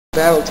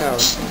Battle Tower.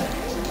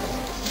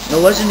 No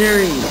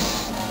legendaries.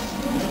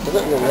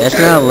 That's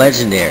not a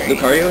legendary.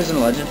 Lucario isn't a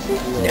legend?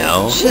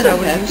 No. Shit, I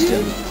would used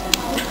him.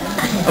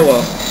 Oh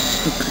well.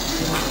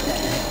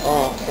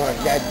 Oh, fuck,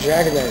 that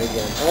Dragonite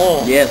again.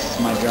 Oh. Yes,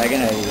 my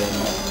Dragonite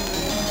again.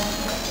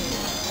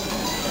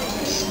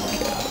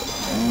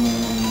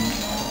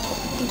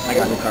 I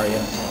got Lucario.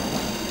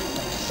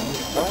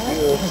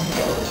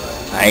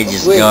 I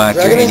just go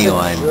after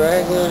anyone.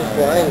 Dragon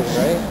flying,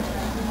 right?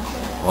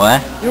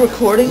 What? You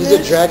recording He's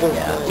this? a dragon.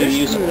 Yeah. Dude,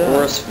 use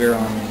Aura Sphere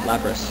on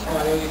Lapras.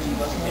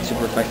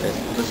 Super effective.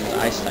 This is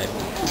Ice type.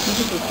 He's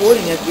just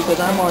recording it because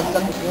I'm on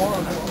second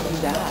one.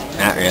 You die.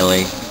 Not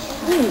really.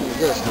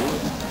 Yes,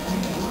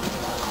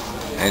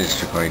 I'm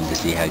just recording to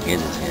see how good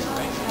this is.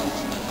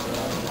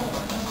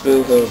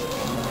 Boo hoo.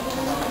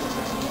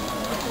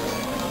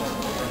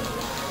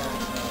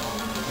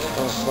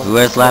 Who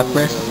has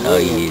Lapras? Oh,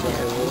 you do.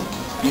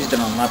 Used it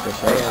on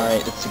Lapras, right?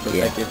 Alright, it's super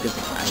Yeah. effective because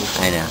it's Ice.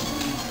 I know.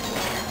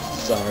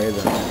 Sorry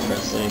about that,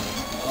 Presley.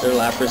 Their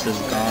Lapras is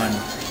gone.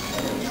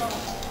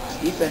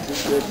 Defense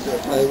is good,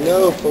 but I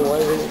know, but why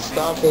isn't it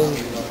stopping?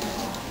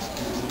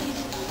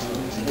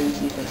 maybe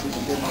defense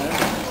isn't good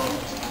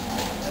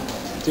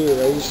enough. Dude,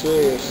 are you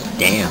serious?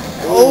 Damn.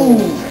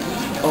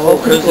 Oh,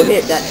 critical it's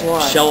hit, that's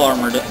why. Shell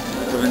armor that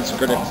prevents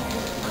critical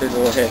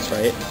hits,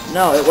 right?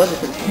 No, it wasn't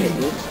critical hit,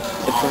 dude.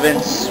 It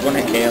prevents one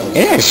hit KOs.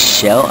 It has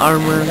shell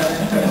armor?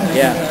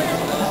 Yeah.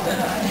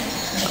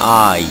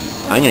 Ah,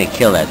 I'm gonna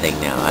kill that thing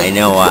now. I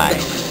know why.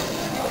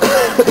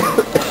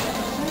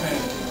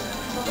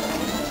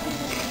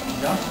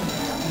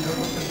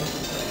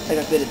 I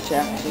got good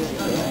attack, too.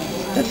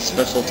 That's a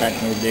special attack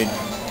move, dude.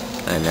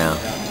 I know.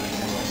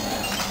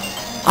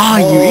 Ah,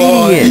 you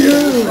idiot!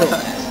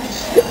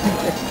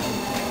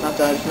 Not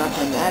that it's not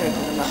gonna matter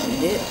because I'm not gonna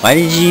hit. Why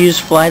did you use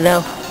fly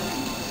though?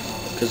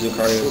 Because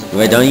Lucario.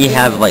 Wait, don't you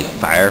have like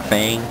Fire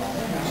Fang?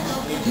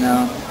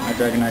 No, my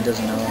Dragonite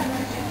doesn't know it.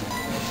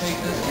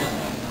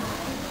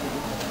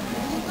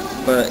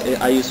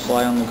 But I use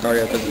Fly on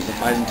Lucario because it's a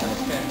fighting type.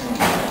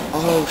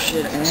 Oh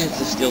shit, and it's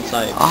a steel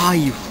type. Ah,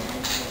 you.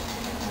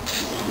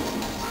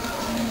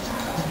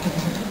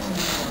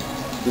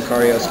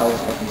 Lucario's hella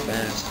fucking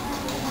fast.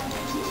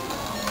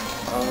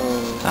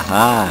 Oh.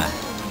 Aha.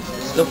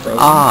 Still frozen.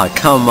 Ah,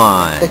 come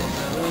on.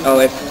 Oh,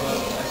 if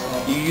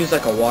you use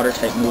like a water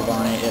type move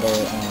on it, it'll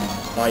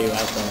thaw you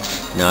out though.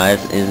 No,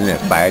 isn't it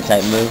a Fire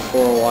type move?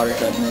 Or a water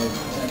type move.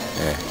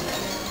 Yeah.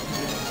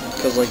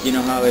 Because like, you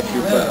know how if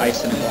you put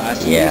ice in a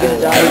glass, Yeah. you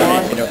get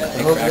it, it'll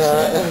Hope cracks it.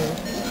 not.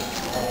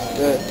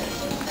 Good.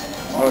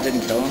 Oh, it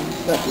didn't kill him?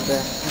 Not too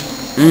bad.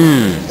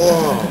 Mmm.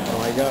 Oh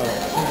my god.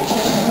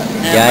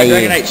 Yeah, my you-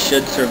 Dragonite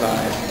should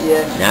survive.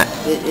 Yeah, Not.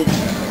 it's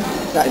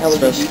got hella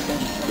good special.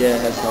 defense. Yeah,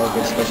 it has hella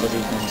good special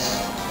defense.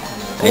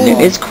 And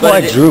it's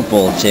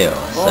quadruple too.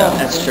 So.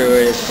 That's true,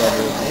 it is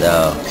quadruple.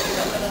 So.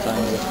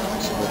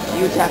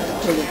 You attack the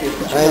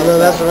Togekiss. I know,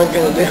 that's what I'm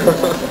gonna do.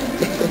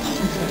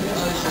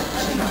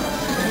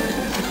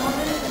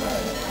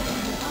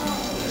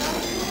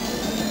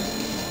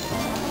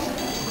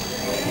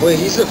 Wait,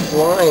 he's a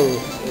flying,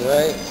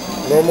 right?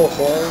 Normal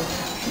flying?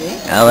 Me?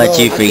 I'll let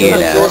you figure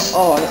it out.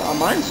 Oh,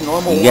 mine's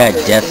normal. You got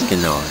water.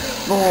 Duskinoir.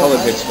 Hella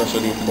good special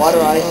defense.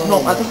 Water ice.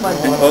 No, I think mine's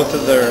And both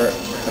of their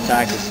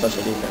attacks is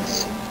special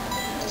defense.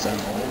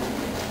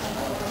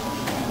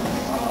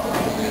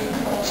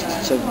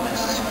 So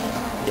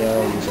yeah,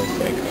 I'll use it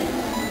quick.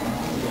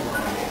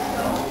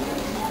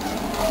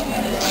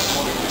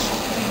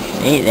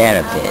 Ain't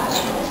that a bitch?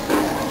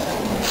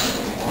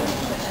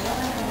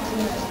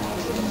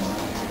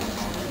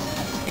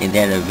 Ain't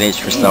that a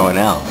bitch for someone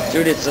else?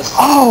 Dude, it's just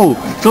Oh!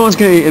 Someone's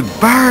gonna get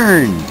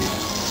burned!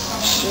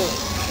 Shit.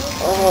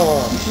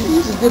 Oh.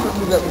 He's a different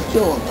move that would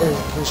kill him.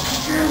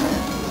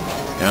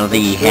 I don't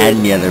think he had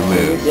any other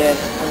You're move. dead.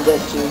 I'm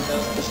dead too.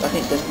 I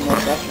think that's more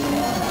faster than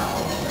me.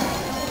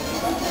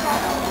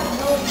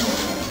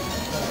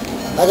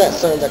 I got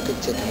something that could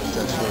take me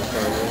touch me.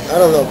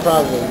 I don't know,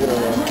 probably, you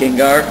don't know.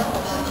 Gengar.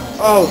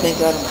 Oh, thank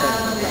God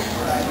I'm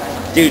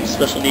dead. Dude,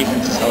 special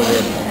defense is hella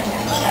good.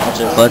 Watch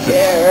it. Plus,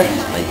 There.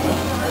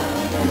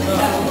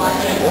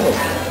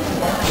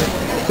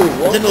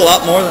 I did a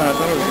lot more than I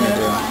thought it was gonna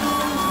do.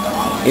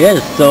 it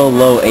has so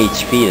low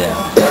HP though.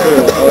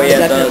 Oh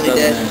yeah, it does,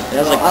 Definitely dead. doesn't it? It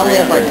has like I only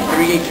have like 300.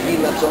 3 HP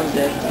left, so I'm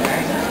dead.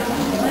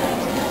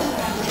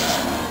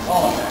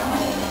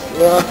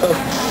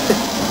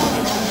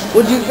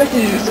 Would you expect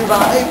me to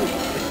survive?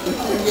 With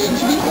 3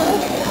 HP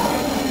left?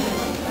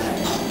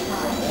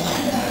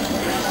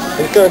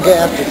 He's gonna get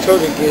after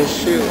Togekiss,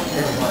 shoot.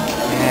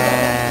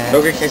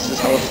 Togekiss is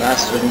hella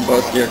faster than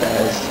both your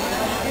guys.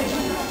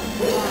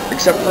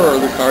 Except for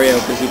Lucario,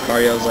 because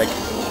Lucario's like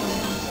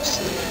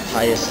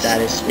highest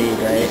status speed,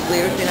 right? The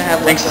only thing I have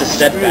Thanks left to is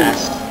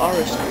Steadfast.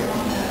 Aura Sphere.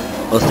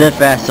 Well,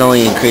 Steadfast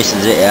only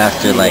increases it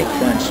after like...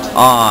 Flinched.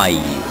 Aw,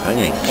 you. I'm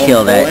gonna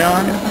kill that.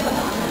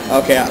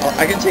 Empolion? Okay,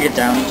 I can take it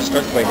down. Just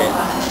earthquake it.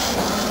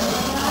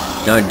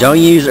 No, don't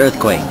use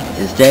Earthquake.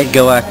 Instead,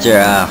 go after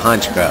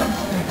Honchcrow.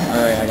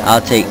 Alright, I got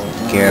I'll take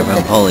care of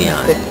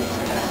Empolion.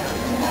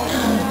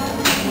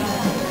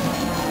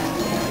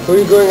 Who are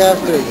you going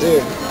after,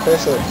 dude?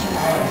 Person.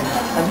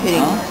 I'm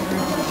hitting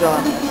John.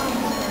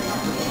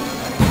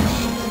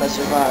 If I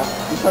survive.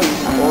 He's probably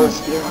using bullet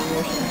spear on me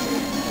or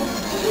something.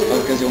 Oh,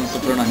 because he wants to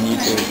put it on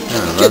YouTube.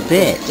 Son of a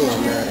bitch.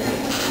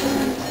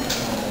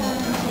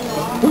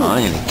 Oh,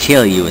 I'm gonna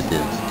kill you with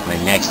my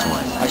next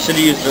one. I should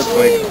have used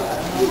Earthquake.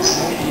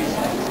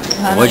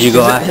 What'd you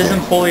go after? His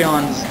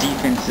Empoleon's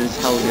defense is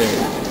hell good.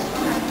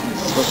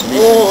 It's supposed to be.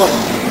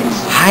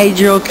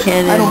 Hydro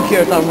Cannon. I don't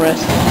care if I'm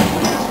resting.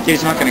 Dude,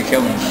 it's not gonna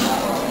kill me.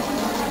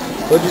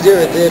 What'd you do?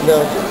 It did,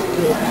 though.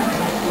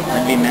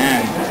 I'd be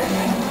mad.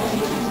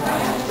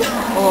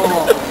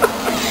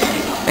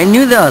 I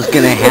knew that was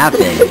gonna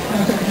happen.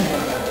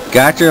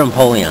 Got your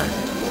Empoleon.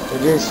 We're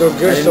doing so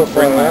good so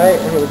far, right?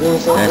 We're doing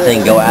so And I good.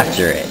 think go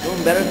after it.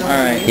 Doing better than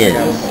Alright. Hit.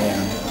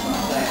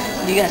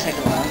 You guys take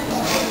a while.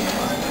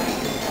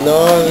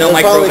 No,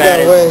 my probably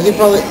Crobat got away. He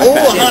probably.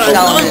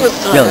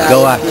 No,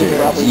 go after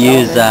it.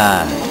 Use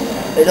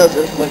It does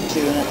earthquake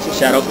too, and that's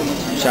Shadow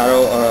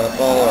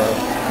Ball or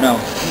no,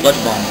 Sludge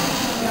Bomb.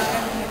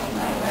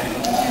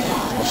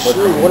 Shoot,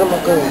 what am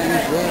I going to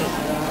use, man?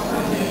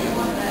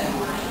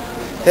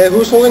 Hey,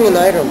 who's holding an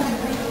item?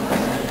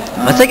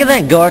 I'm thinking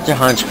that go after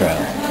Honchcrow.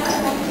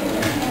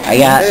 I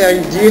got.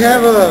 Hey, do you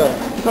have a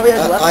He probably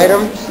has leftovers.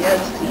 item? Yes,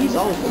 he's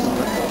always got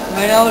leftovers. I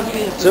mean, that would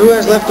be the So who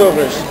has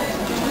leftovers?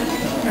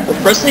 Well,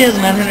 Presley has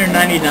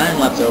 999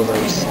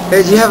 leftovers.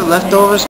 Hey, do you have leftovers?